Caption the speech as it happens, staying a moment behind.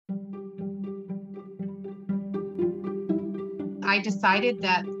I decided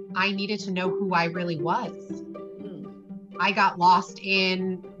that I needed to know who I really was. Mm. I got lost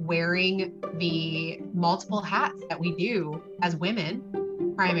in wearing the multiple hats that we do as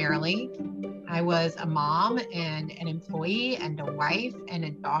women, primarily. I was a mom and an employee and a wife and a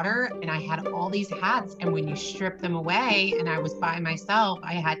daughter, and I had all these hats. And when you strip them away and I was by myself,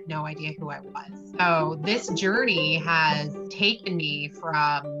 I had no idea who I was. So this journey has taken me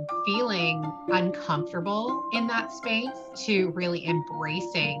from feeling uncomfortable in that space to really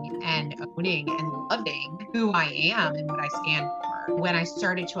embracing and owning and loving who I am and what I stand for. When I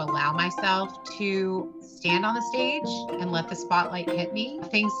started to allow myself to stand on the stage and let the spotlight hit me,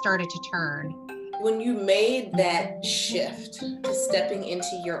 things started to turn. When you made that shift to stepping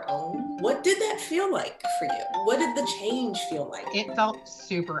into your own, what did that feel like for you? What did the change feel like? It felt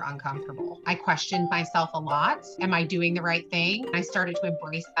super uncomfortable. I questioned myself a lot. Am I doing the right thing? I started to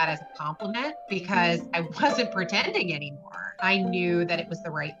embrace that as a compliment because I wasn't pretending anymore. I knew that it was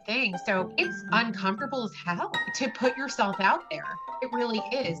the right thing. So it's uncomfortable as hell to put yourself out there. It really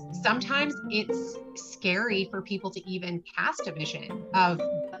is. Sometimes it's scary for people to even cast a vision of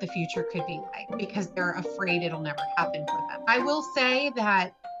what the future could be like because they're afraid it'll never happen for them. I will say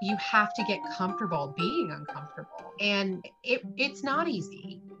that you have to get comfortable being uncomfortable. And it's not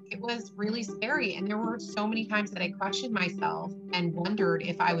easy. It was really scary. And there were so many times that I questioned myself and wondered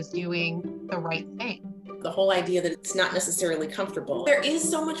if I was doing the right thing. The whole idea that it's not necessarily comfortable. There is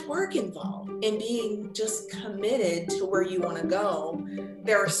so much work involved in being just committed to where you want to go.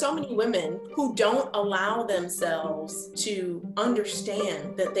 There are so many women who don't allow themselves to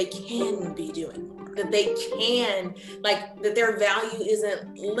understand that they can be doing more, that they can, that their value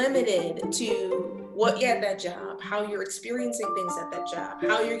isn't limited to what you at that job, how you're experiencing things at that job,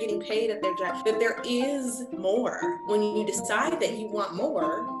 how you're getting paid at their job, that there is more. When you decide that you want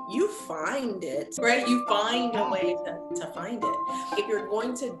more, you find it, right? You find a way to find it. If you're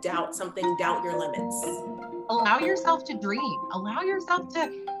going to doubt something, doubt your limits. Allow yourself to dream. Allow yourself to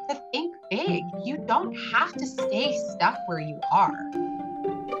think big. You don't have to stay stuck where you are.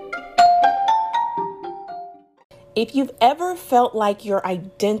 If you've ever felt like your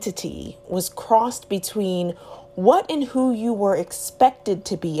identity was crossed between what and who you were expected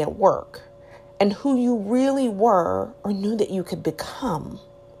to be at work and who you really were or knew that you could become,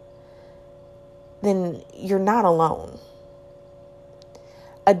 then you're not alone.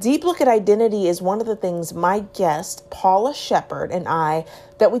 A deep look at identity is one of the things my guest, Paula Shepard, and I,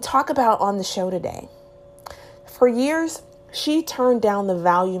 that we talk about on the show today. For years, she turned down the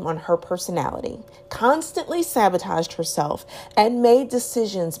volume on her personality, constantly sabotaged herself, and made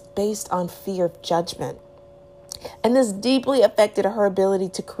decisions based on fear of judgment. And this deeply affected her ability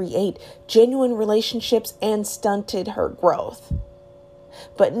to create genuine relationships and stunted her growth.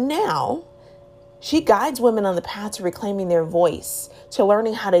 But now, she guides women on the path to reclaiming their voice, to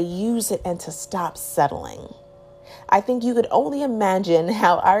learning how to use it and to stop settling. I think you could only imagine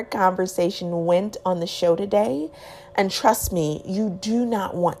how our conversation went on the show today. And trust me, you do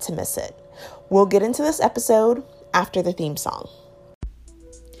not want to miss it. We'll get into this episode after the theme song.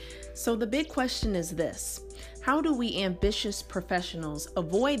 So the big question is this: how do we ambitious professionals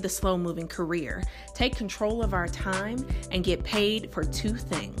avoid the slow-moving career, take control of our time, and get paid for two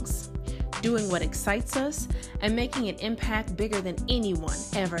things? Doing what excites us and making an impact bigger than anyone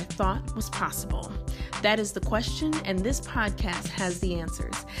ever thought was possible. That is the question, and this podcast has the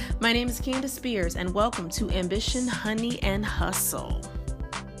answers. My name is Candace Spears, and welcome to Ambition, Honey, and Hustle.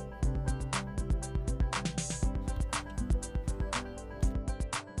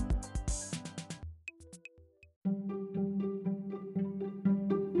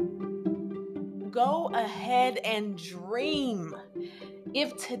 Go ahead and dream.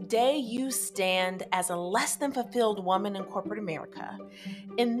 If today you stand as a less than fulfilled woman in corporate America,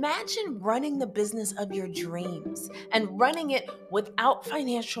 imagine running the business of your dreams and running it without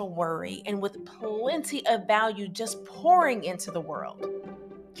financial worry and with plenty of value just pouring into the world.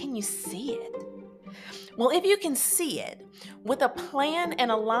 Can you see it? Well, if you can see it, with a plan and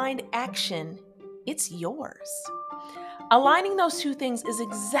aligned action, it's yours. Aligning those two things is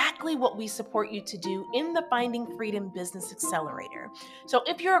exactly what we support you to do in the Finding Freedom Business Accelerator. So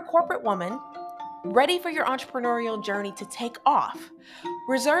if you're a corporate woman ready for your entrepreneurial journey to take off,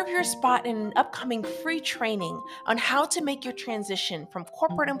 reserve your spot in an upcoming free training on how to make your transition from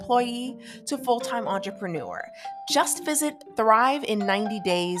corporate employee to full-time entrepreneur. Just visit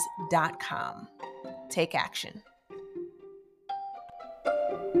thriveinninetydays.com. Take action.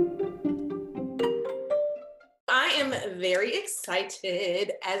 I am very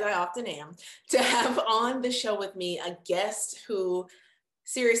excited, as I often am, to have on the show with me a guest who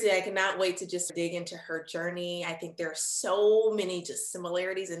Seriously, I cannot wait to just dig into her journey. I think there are so many just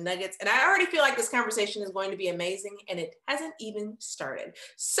similarities and nuggets. And I already feel like this conversation is going to be amazing, and it hasn't even started.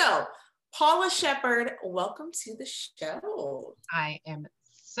 So, Paula Shepard, welcome to the show. I am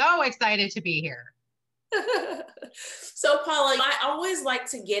so excited to be here. So, Paula, I always like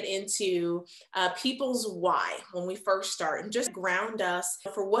to get into people's why when we first start and just ground us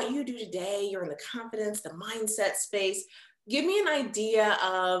for what you do today. You're in the confidence, the mindset space. Give me an idea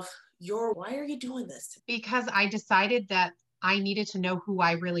of why are you doing this? Because I decided that I needed to know who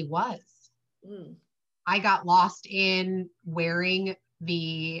I really was. I got lost in wearing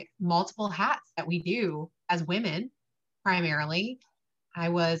the multiple hats that we do as women, primarily. I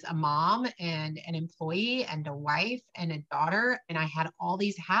was a mom and an employee and a wife and a daughter, and I had all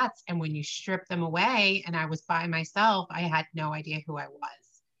these hats. And when you strip them away and I was by myself, I had no idea who I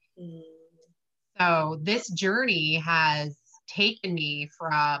was. So this journey has taken me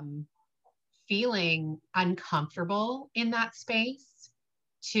from feeling uncomfortable in that space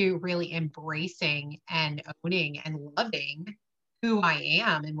to really embracing and owning and loving who I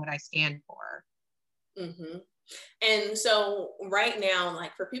am and what I stand for. Mm-hmm. And so right now,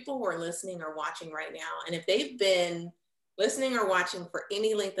 like for people who are listening or watching right now, and if they've been listening or watching for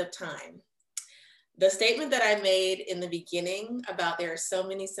any length of time, the statement that I made in the beginning about there are so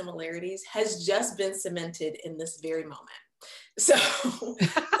many similarities has just been cemented in this very moment. So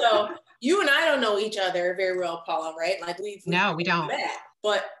you and I don't know each other very well, Paula, right? Like No, we don't.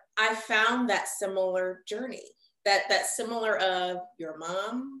 But I found that similar journey, that similar of your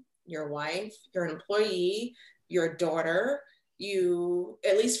mom, your wife, your employee, your daughter. You,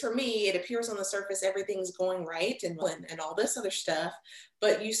 at least for me, it appears on the surface everything's going right and all this other stuff,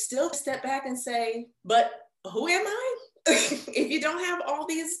 but you still step back and say, but who am I? If you don't have all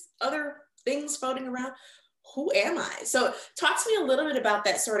these other things floating around, who am I? So talk to me a little bit about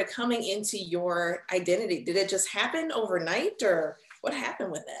that sort of coming into your identity. Did it just happen overnight, or what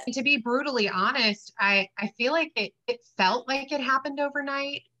happened with it? To be brutally honest, I feel like it felt like it happened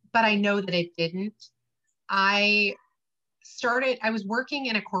overnight, but I know that it didn't. I was working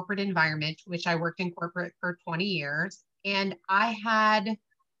in a corporate environment, which I worked in corporate for 20 years. And I had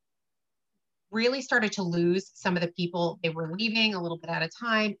really started to lose some of the people. They were leaving a little bit at a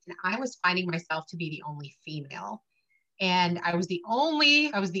time. And I was finding myself to be the only female. And I was the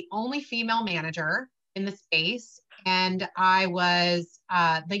only female manager in the space. And I was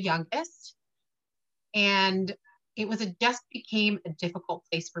the youngest. And it just became a difficult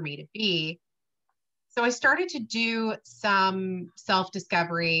place for me to be. So I started to do some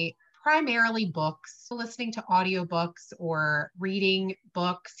self-discovery, primarily books, listening to audiobooks or reading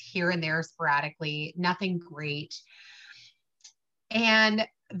books here and there sporadically, nothing great. And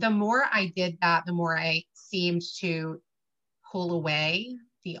the more I did that, the more I seemed to pull away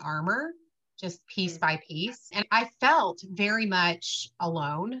the armor, just piece by piece. And I felt very much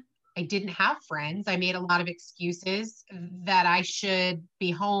alone. I didn't have friends. I made a lot of excuses that I should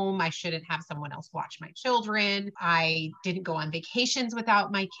be home. I shouldn't have someone else watch my children. I didn't go on vacations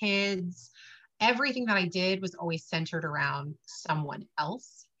without my kids. Everything that I did was always centered around someone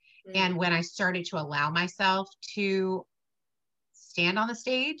else. Mm-hmm. And when I started to allow myself to stand on the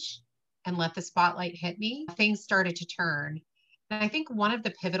stage and let the spotlight hit me, things started to turn. And I think one of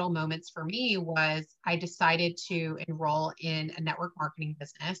the pivotal moments for me was I decided to enroll in a network marketing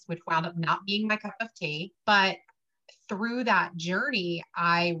business, which wound up not being my cup of tea. But through that journey,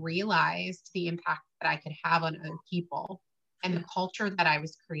 I realized the impact that I could have on other people and the culture that I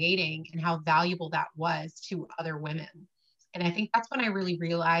was creating and how valuable that was to other women. And I think that's when I really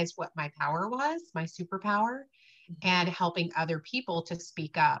realized what my power was, my superpower, and helping other people to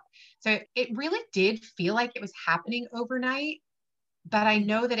speak up. So it really did feel like it was happening overnight. But I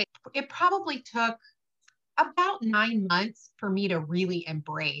know that it probably took about 9 months for me to really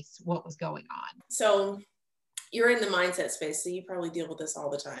embrace what was going on. So you're in the mindset space, so you probably deal with this all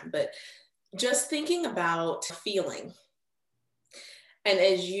the time, but just thinking about feeling. And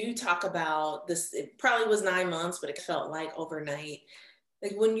as you talk about this, it probably was 9 months, but it felt like overnight.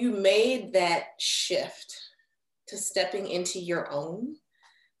 Like when you made that shift to stepping into your own,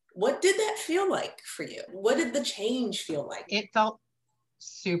 what did that feel like for you? What did the change feel like? It felt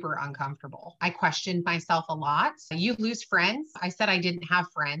super uncomfortable. I questioned myself a lot. You lose friends. I said I didn't have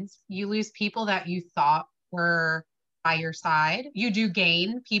friends. You lose people that you thought were by your side. You do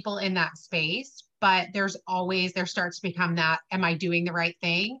gain people in that space, but there starts to become that, am I doing the right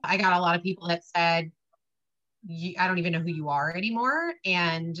thing? I got a lot of people that said, I don't even know who you are anymore.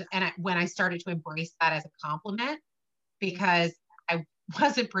 And when I started to embrace that as a compliment, because I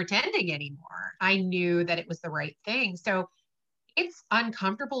wasn't pretending anymore, I knew that it was the right thing. So it's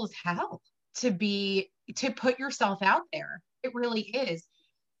uncomfortable as hell to put yourself out there. It really is.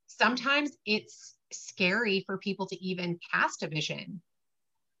 Sometimes it's scary for people to even cast a vision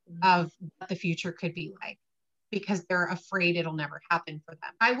of what the future could be like because they're afraid it'll never happen for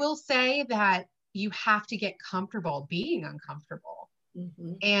them. I will say that you have to get comfortable being uncomfortable.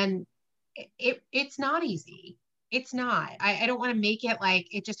 Mm-hmm. And it's not easy. It's not. I don't want to make it like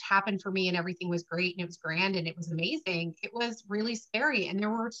it just happened for me and everything was great and it was grand and it was amazing. It was really scary. And there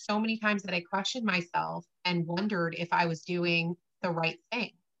were so many times that I questioned myself and wondered if I was doing the right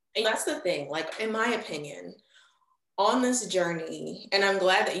thing. And that's the thing, like, in my opinion, on this journey, and I'm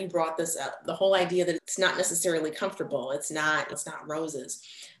glad that you brought this up, the whole idea that it's not necessarily comfortable. It's not roses.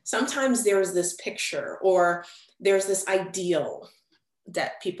 Sometimes there's this picture or there's this ideal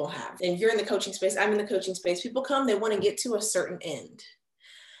that people have. And you're in the coaching space, I'm in the coaching space. People come, they want to get to a certain end.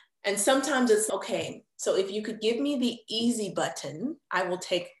 And sometimes it's okay. So if you could give me the easy button, I will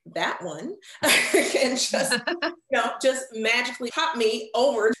take that one and just magically pop me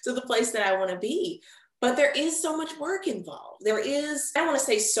over to the place that I want to be. But there is so much work involved. There is, I don't want to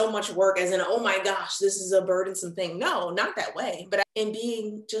say so much work as in, oh my gosh, this is a burdensome thing. No, not that way. But in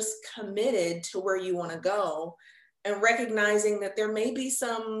being just committed to where you want to go and recognizing that there may be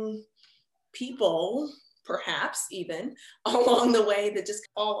some people, perhaps even along the way, that just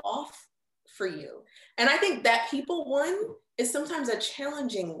fall off for you. And I think that people one is sometimes a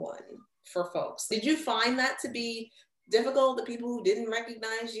challenging one for folks. Did you find that to be difficult, the people who didn't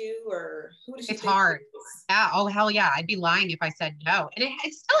recognize you, or who did you It's hard. Yeah. Oh, hell yeah. I'd be lying if I said no. And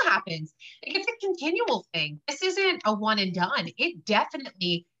it still happens. It's a continual thing. This isn't a one and done. It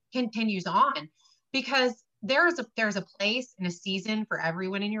definitely continues on because there's a place and a season for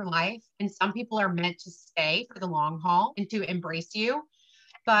everyone in your life. And some people are meant to stay for the long haul and to embrace you.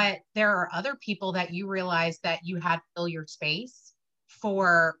 But there are other people that you realize that you had to fill your space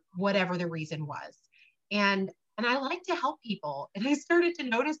for whatever the reason was. And I like to help people. And I started to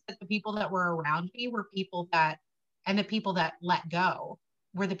notice that the people that were around me were people that, and the people that let go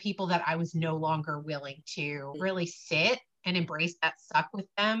were the people that I was no longer willing to really sit and embrace that suck with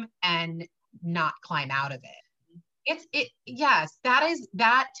them and not climb out of it. Yes,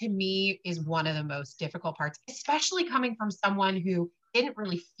 that to me is one of the most difficult parts, especially coming from someone who didn't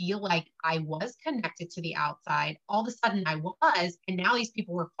really feel like I was connected to the outside. All of a sudden I was, and now these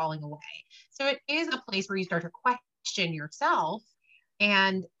people were falling away. So it is a place where you start to question yourself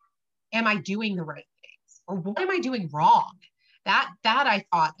and am I doing the right things? Or what am I doing wrong? That I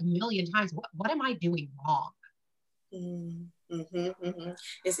thought a million times, what am I doing wrong? Mm-hmm, mm-hmm.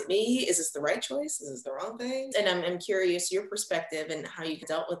 Is it me? Is this the right choice? Is this the wrong thing? And I'm curious your perspective and how you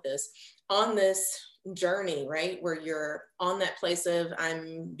dealt with this on this journey, right? Where you're on that place of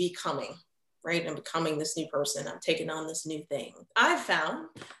I'm becoming, right? I'm becoming this new person. I'm taking on this new thing. I've found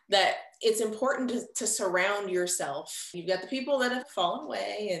that it's important to surround yourself. You've got the people that have fallen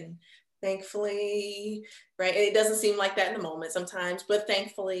away, and thankfully, right? It doesn't seem like that in the moment sometimes, but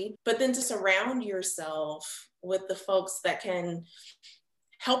thankfully, but then to surround yourself with the folks that can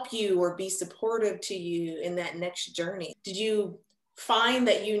help you or be supportive to you in that next journey. Did you find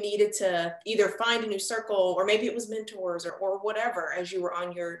that you needed to either find a new circle, or maybe it was mentors or whatever as you were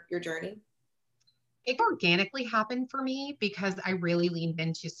on your journey? It organically happened for me because I really leaned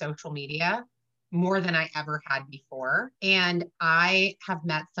into social media more than I ever had before. And I have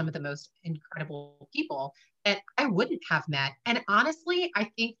met some of the most incredible people that I wouldn't have met. And honestly,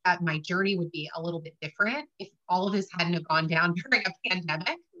 I think that my journey would be a little bit different if all of this hadn't have gone down during a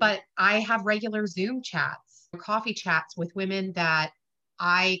pandemic. But I have regular Zoom chats, coffee chats with women that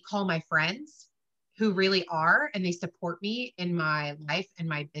I call my friends, who really are, and they support me in my life and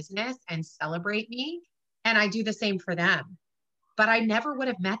my business and celebrate me. And I do the same for them. But I never would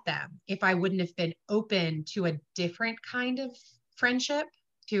have met them if I wouldn't have been open to a different kind of friendship,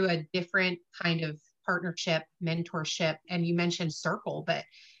 to a different kind of partnership, mentorship. And you mentioned circle, but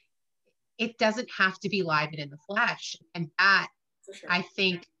it doesn't have to be live and in the flesh. And that, sure, I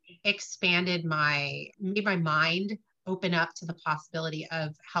think made my mind open up to the possibility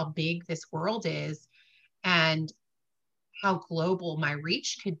of how big this world is and how global my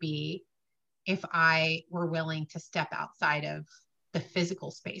reach could be if I were willing to step outside of the physical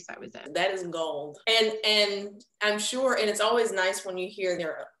space I was in. That is gold. And I'm sure, and it's always nice when you hear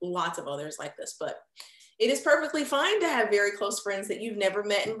there are lots of others like this, but it is perfectly fine to have very close friends that you've never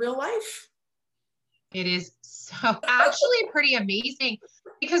met in real life. It is so actually pretty amazing,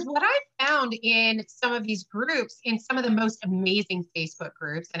 because what I found in some of these groups, in some of the most amazing Facebook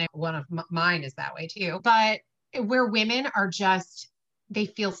groups, and one of mine is that way too, but where women are just, they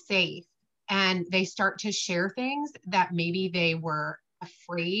feel safe and they start to share things that maybe they were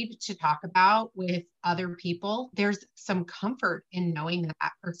afraid to talk about with other people, there's some comfort in knowing that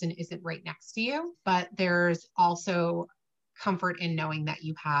that person isn't right next to you, but there's also comfort in knowing that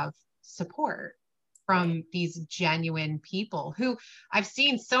you have support from these genuine people who I've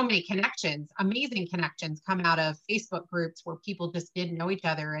seen so many connections, amazing connections come out of Facebook groups where people just didn't know each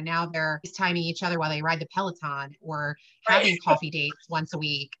other. And now they're FaceTiming each other while they ride the Peloton or having coffee dates once a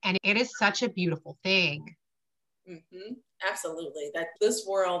week. And it is such a beautiful thing. Mm-hmm. Absolutely. That this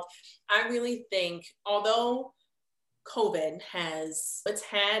world, I really think, although COVID it's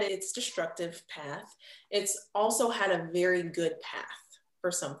had its destructive path, it's also had a very good path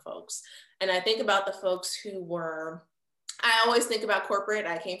for some folks. And I think about the folks who were, I always think about corporate.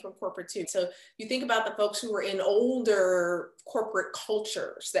 I came from corporate too. So you think about the folks who were in older corporate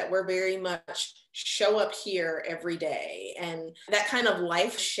cultures that were very much show up here every day. And that kind of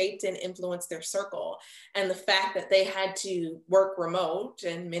life shaped and influenced their circle. And the fact that they had to work remote,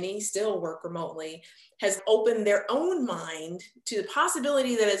 and many still work remotely, has opened their own mind to the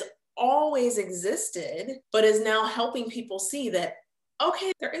possibility that has always existed, but is now helping people see that,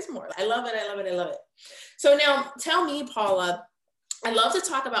 okay, there is more. I love it. I love it. I love it. So now tell me, Paula, I love to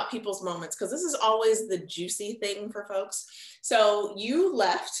talk about people's moments because this is always the juicy thing for folks. So you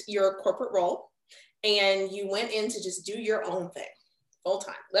left your corporate role and you went in to just do your own thing full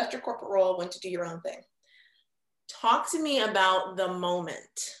time, left your corporate role, went to do your own thing. Talk to me about the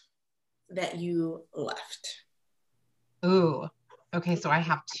moment that you left. Ooh, okay. So I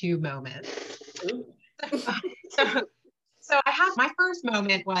have two moments. Ooh. So I have, my first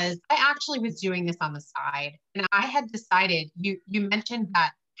moment was, I actually was doing this on the side, and I had decided, you mentioned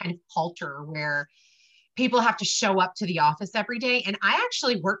that kind of culture where people have to show up to the office every day. And I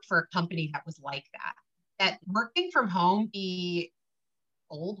actually worked for a company that was like that working from home, the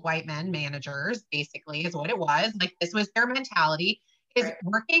old white men managers basically is what it was. Like, this was their mentality, is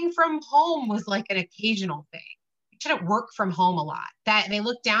working from home was like an occasional thing. Shouldn't work from home a lot, that they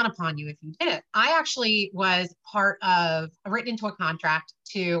look down upon you if you did it. I actually was written into a contract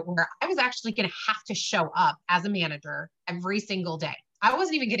to where I was actually going to have to show up as a manager every single day. I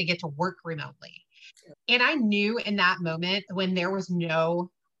wasn't even going to get to work remotely. And I knew in that moment when there was no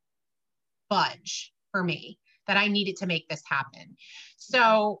budge for me that I needed to make this happen.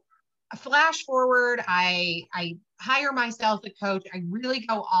 So flash forward, I hire myself a coach. I really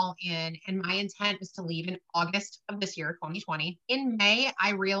go all in. And my intent was to leave in August of this year, 2020. In May,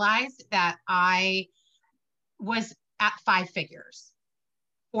 I realized that I was at 5 figures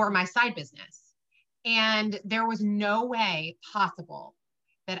for my side business. And there was no way possible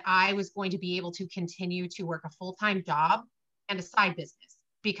that I was going to be able to continue to work a full-time job and a side business,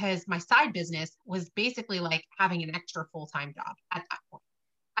 because my side business was basically like having an extra full-time job at that point.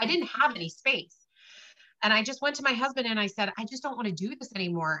 I didn't have any space. And I just went to my husband and I said, I just don't want to do this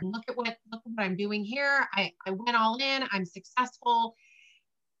anymore. And look at what I'm doing here. I went all in, I'm successful,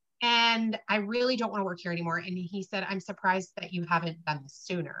 and I really don't want to work here anymore. And he said, I'm surprised that you haven't done this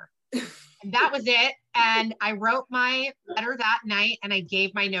sooner. And that was it. And I wrote my letter that night and I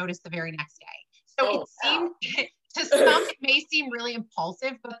gave my notice the very next day. So it seemed, to some, it may seem really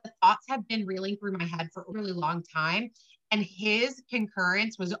impulsive, but the thoughts had been reeling through my head for a really long time. And his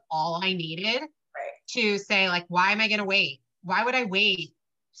concurrence was all I needed to say, like, why am I going to wait? Why would I wait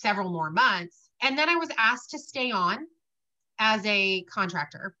several more months? And then I was asked to stay on as a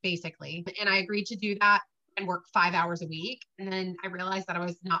contractor, basically. And I agreed to do that and work 5 hours a week. And then I realized that I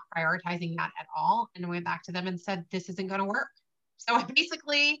was not prioritizing that at all. And I went back to them and said, this isn't going to work. So I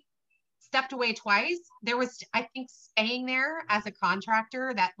basically stepped away twice. There was, I think, staying there as a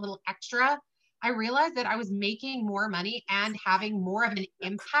contractor, that little extra, I realized that I was making more money and having more of an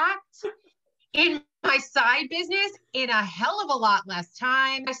impact in my side business in a hell of a lot less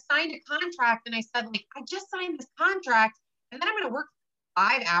time. I signed a contract and I said, like, I just signed this contract and then I'm going to work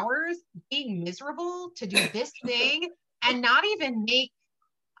 5 hours being miserable to do this thing and not even make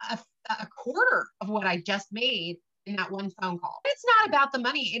a quarter of what I just made in that one phone call. It's not about the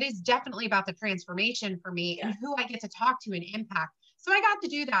money. It is definitely about the transformation for me and who I get to talk to and impact. So I got to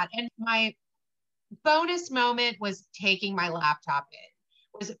do that. And my bonus moment was taking my laptop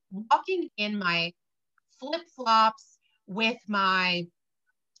in, was walking in my flip-flops with my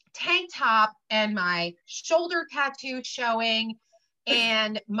tank top and my shoulder tattoo showing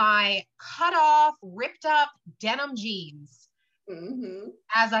and my cut off, ripped up denim jeans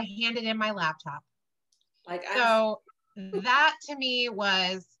as I handed in my laptop. So that to me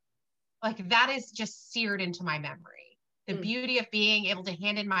was like, that is just seared into my memory. The beauty of being able to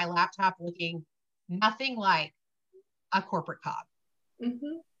hand in my laptop looking nothing like a corporate cop.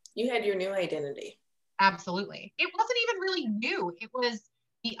 You had your new identity. Absolutely. It wasn't even really new. It was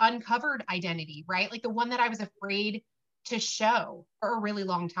the uncovered identity, right? Like the one that I was afraid to show for a really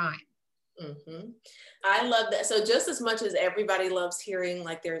long time. Mm-hmm. I love that. So just as much as everybody loves hearing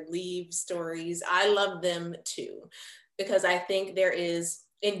like their leave stories, I love them too, because I think there is,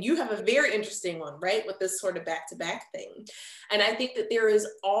 and you have a very interesting one, right? With this sort of back-to-back thing. And I think that there is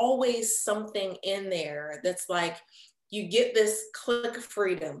always something in there that's like, you get this click of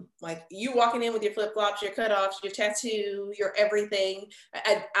freedom. Like you walking in with your flip-flops, your cutoffs, your tattoo, your everything.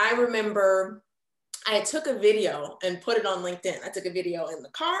 I remember I took a video and put it on LinkedIn. I took a video in the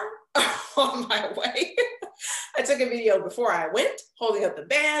car on my way. I took a video before I went, holding up the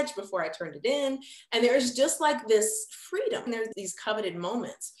badge before I turned it in. And there's just like this freedom. There's these coveted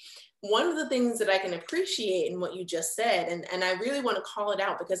moments. One of the things that I can appreciate in what you just said, and I really want to call it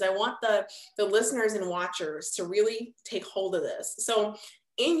out because I want the listeners and watchers to really take hold of this. So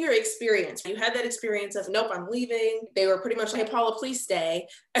in your experience, you had that experience of, nope, I'm leaving. They were pretty much like, hey, Paula, please stay.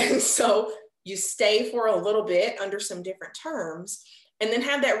 And so you stay for a little bit under some different terms, and then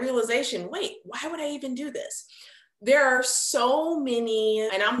have that realization, wait, why would I even do this? There are so many,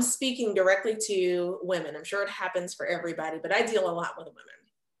 and I'm speaking directly to women. I'm sure it happens for everybody, but I deal a lot with women.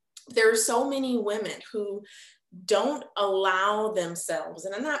 There are so many women who don't allow themselves,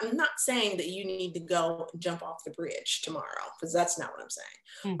 and I'm not saying that you need to go and jump off the bridge tomorrow, because that's not what I'm saying.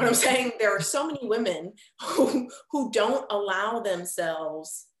 Mm-hmm. But I'm saying there are so many women who don't allow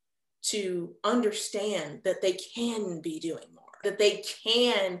themselves to understand that they can be doing more, that they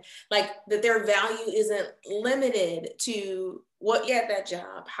can, like, that their value isn't limited to what you at that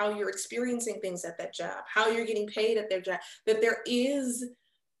job, how you're experiencing things at that job, how you're getting paid at their job, that there is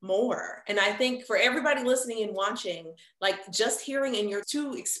more. And I think for everybody listening and watching, like just hearing in your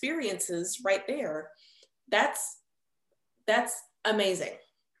two experiences right there, that's amazing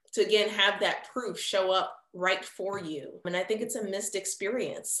to again have that proof show up right for you. And I think it's a missed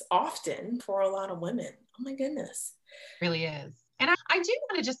experience often for a lot of women. Oh my goodness. It really is. And I do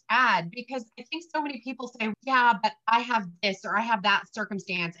want to just add, because I think so many people say, yeah, but I have this or I have that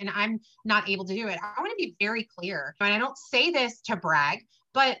circumstance and I'm not able to do it. I want to be very clear. And I don't say this to brag,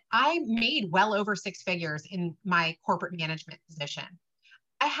 but I made well over 6 figures in my corporate management position.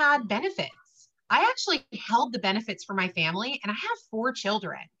 I had benefits. I actually held the benefits for my family, and I have 4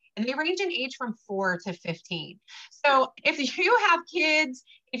 children. And they range in age from 4 to 15. So if you have kids,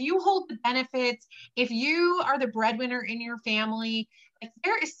 if you hold the benefits, if you are the breadwinner in your family, like,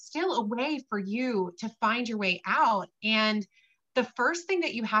 there is still a way for you to find your way out. And the first thing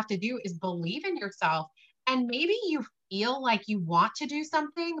that you have to do is believe in yourself. And maybe you feel like you want to do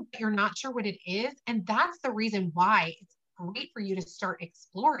something, but you're not sure what it is. And that's the reason why it's great for you to start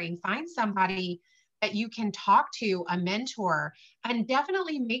exploring. Find somebody that you can talk to, a mentor, and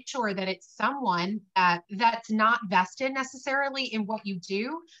definitely make sure that it's someone that's not vested necessarily in what you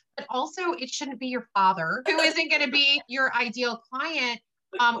do, but also it shouldn't be your father who isn't going to be your ideal client,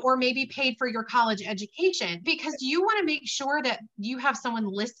 or maybe paid for your college education, because you want to make sure that you have someone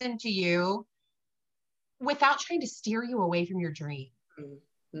listen to you without trying to steer you away from your dream.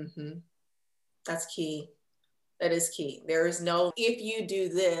 Mm-hmm. That's key. That is key. There is no, if you do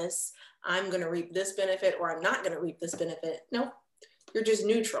this, I'm going to reap this benefit, or I'm not going to reap this benefit. No, you're just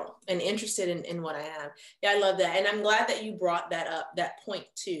neutral and interested in what I have. Yeah, I love that. And I'm glad that you brought that up, that point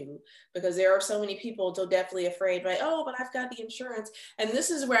too, because there are so many people so definitely afraid, like, oh, but I've got the insurance. And this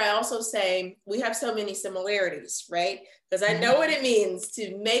is where I also say we have so many similarities, right? Because I know what it means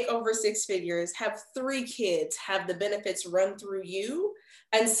to make over 6 figures, have 3 kids, have the benefits run through you,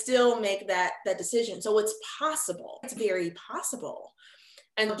 and still make that decision. So it's possible. It's very possible.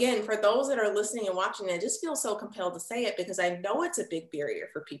 And again, for those that are listening and watching, I just feel so compelled to say it because I know it's a big barrier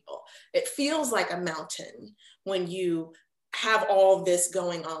for people. It feels like a mountain when you have all this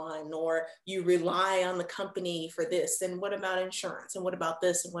going on, or you rely on the company for this. And what about insurance? And what about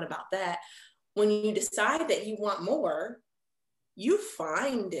this? And what about that? When you decide that you want more, you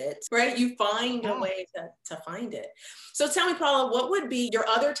find it, right? You find a way to find it. So tell me, Paula, what would be your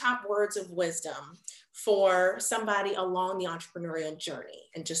other top words of wisdom for somebody along the entrepreneurial journey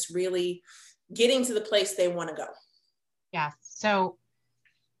and just really getting to the place they want to go? Yes. So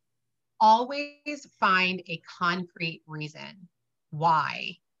always find a concrete reason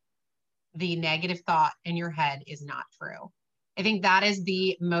why the negative thought in your head is not true. I think that is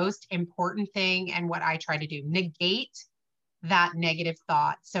the most important thing, and what I try to do. Negate that negative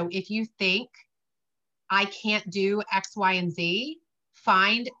thought. So if you think I can't do X, Y, and Z,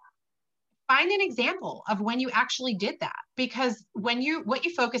 find an example of when you actually did that, because what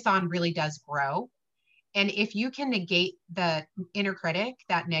you focus on really does grow. And if you can negate the inner critic,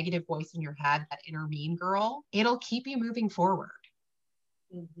 that negative voice in your head, that inner mean girl, it'll keep you moving forward.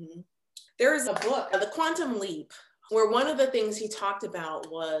 Mm-hmm. There's a book, The Quantum Leap, where one of the things he talked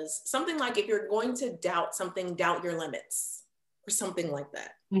about was something like, if you're going to doubt something, doubt your limits, or something like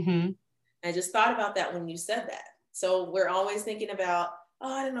that. Mm-hmm. I just thought about that when you said that. So we're always thinking about,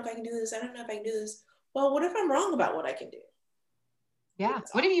 oh, I don't know if I can do this. I don't know if I can do this. Well, what if I'm wrong about what I can do? Yeah.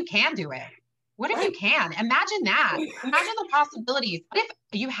 What if you can do it? What if Right. you can? Imagine that. Imagine the possibilities. What if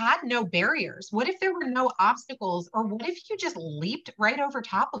you had no barriers? What if there were no obstacles? Or what if you just leaped right over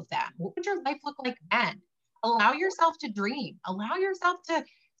top of them? What would your life look like then? Allow yourself to dream. Allow yourself to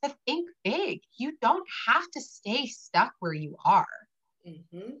think big. You don't have to stay stuck where you are.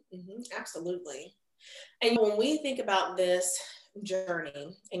 Mm-hmm, mm-hmm, absolutely. And when we think about this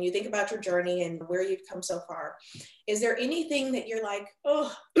journey, and you think about your journey and where you've come so far, is there anything that you're like,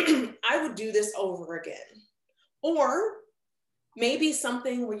 oh, I would do this over again? Or maybe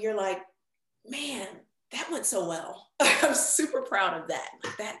something where you're like, man, that went so well. I'm super proud of that.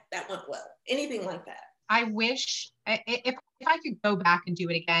 That went well. Anything like that? I wish if I could go back and do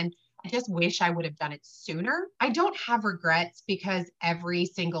it again, I just wish I would have done it sooner. I don't have regrets because every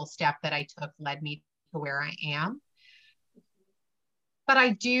single step that I took led me to where I am. But I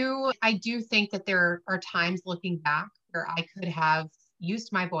do think that there are times looking back where I could have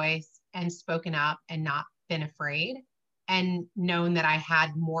used my voice and spoken up and not been afraid and known that I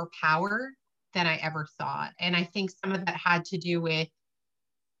had more power than I ever thought. And I think some of that had to do with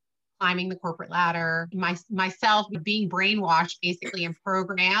climbing the corporate ladder, myself being brainwashed basically and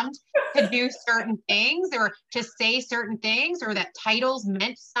programmed to do certain things or to say certain things, or that titles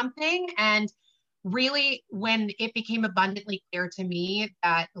meant something. And really, when it became abundantly clear to me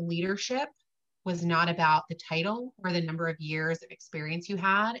that leadership was not about the title or the number of years of experience you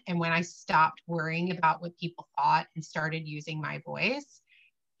had, and when I stopped worrying about what people thought and started using my voice,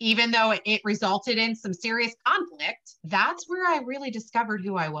 even though it resulted in some serious conflict, that's where I really discovered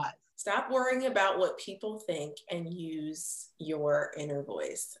who I was. Stop worrying about what people think and use your inner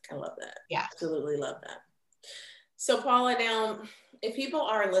voice. I love that. Yeah. Absolutely love that. So Paula, now, if people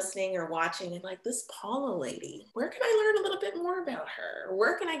are listening or watching and like, this Paula lady, where can I learn a little bit more about her?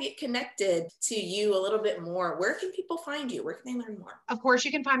 Where can I get connected to you a little bit more? Where can people find you? Where can they learn more? Of course, you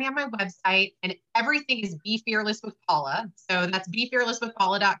can find me on my website, and everything is Be Fearless with Paula. So that's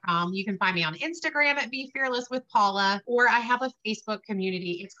BeFearlessWithPaula.com. You can find me on Instagram at Be Fearless with Paula, or I have a Facebook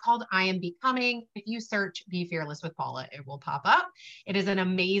community. It's called I Am Becoming. If you search Be Fearless with Paula, it will pop up. It is an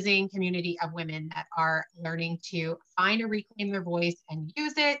amazing community of women that are learning to find and reclaim their voice and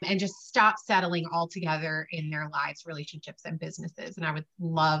use it, and just stop settling altogether in their lives, relationships, and businesses. And I would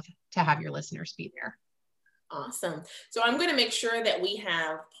love to have your listeners be there. Awesome. So I'm going to make sure that we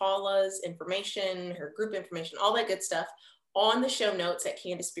have Paula's information, her group information, all that good stuff on the show notes at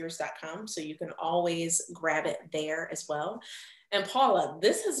CandiceSpears.com. So you can always grab it there as well. And Paula,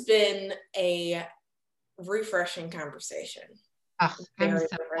 this has been a refreshing conversation. Oh, I'm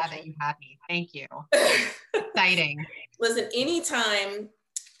so glad that you had me. Thank you. Exciting. Listen, anytime,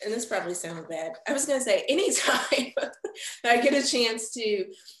 and this probably sounds bad, I was going to say anytime I get a chance to,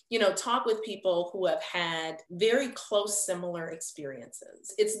 talk with people who have had very close, similar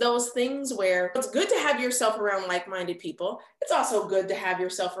experiences. It's those things where it's good to have yourself around like-minded people. It's also good to have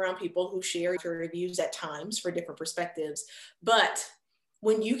yourself around people who share your views at times for different perspectives. But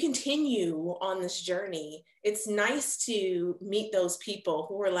when you continue on this journey, it's nice to meet those people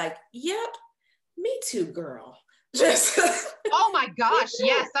who are like, yep, me too, girl. Just oh my gosh,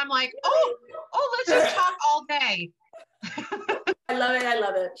 yes. I'm like, oh, let's just talk all day. I love it. I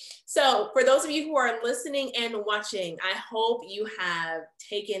love it. So for those of you who are listening and watching, I hope you have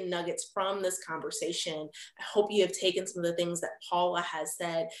taken nuggets from this conversation. I hope you have taken some of the things that Paula has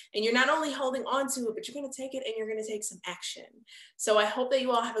said, and you're not only holding on to it, but you're going to take it and you're going to take some action. So I hope that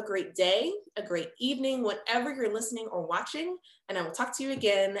you all have a great day, a great evening, whenever you're listening or watching, and I will talk to you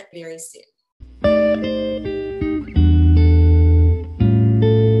again very soon.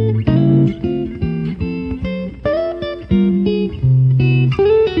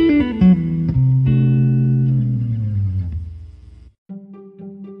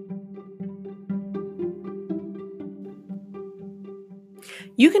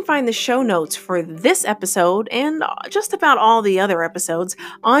 You can find the show notes for this episode and just about all the other episodes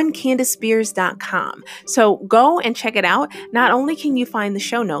on CandaceSpears.com. So go and check it out. Not only can you find the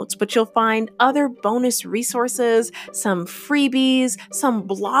show notes, but you'll find other bonus resources, some freebies, some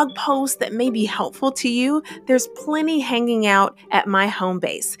blog posts that may be helpful to you. There's plenty hanging out at my home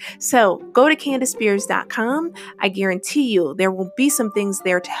base. So go to CandaceSpears.com. I guarantee you there will be some things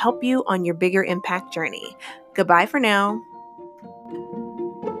there to help you on your bigger impact journey. Goodbye for now.